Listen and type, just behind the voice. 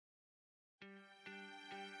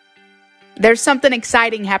There's something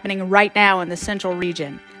exciting happening right now in the Central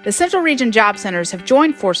Region. The Central Region Job Centers have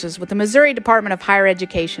joined forces with the Missouri Department of Higher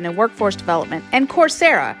Education and Workforce Development and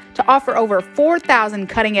Coursera to offer over 4,000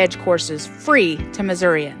 cutting-edge courses free to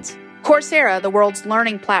Missourians. Coursera, the world's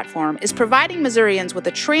learning platform, is providing Missourians with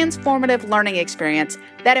a transformative learning experience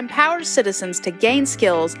that empowers citizens to gain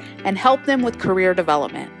skills and help them with career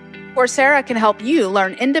development. Coursera can help you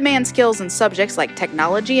learn in-demand skills in subjects like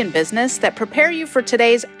technology and business that prepare you for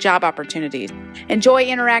today's job opportunities. Enjoy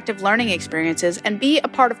interactive learning experiences and be a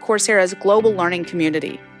part of Coursera's global learning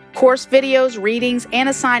community. Course videos, readings, and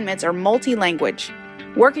assignments are multi-language.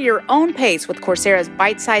 Work at your own pace with Coursera's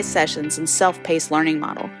bite-sized sessions and self-paced learning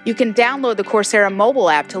model. You can download the Coursera mobile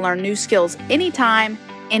app to learn new skills anytime,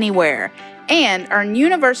 anywhere, and earn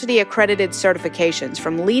university-accredited certifications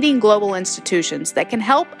from leading global institutions that can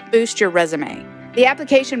help boost your resume. The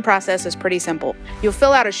application process is pretty simple. You'll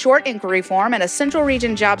fill out a short inquiry form, and a Central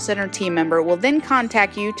Region Job Center team member will then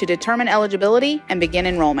contact you to determine eligibility and begin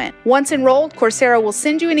enrollment. Once enrolled, Coursera will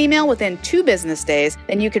send you an email within 2 business days.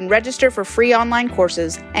 Then you can register for free online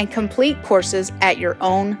courses and complete courses at your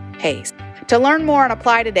own pace. To learn more and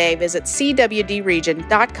apply today, visit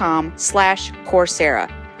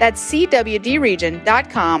cwdregion.com/Coursera. That's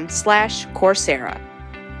cwdregion.com/Coursera.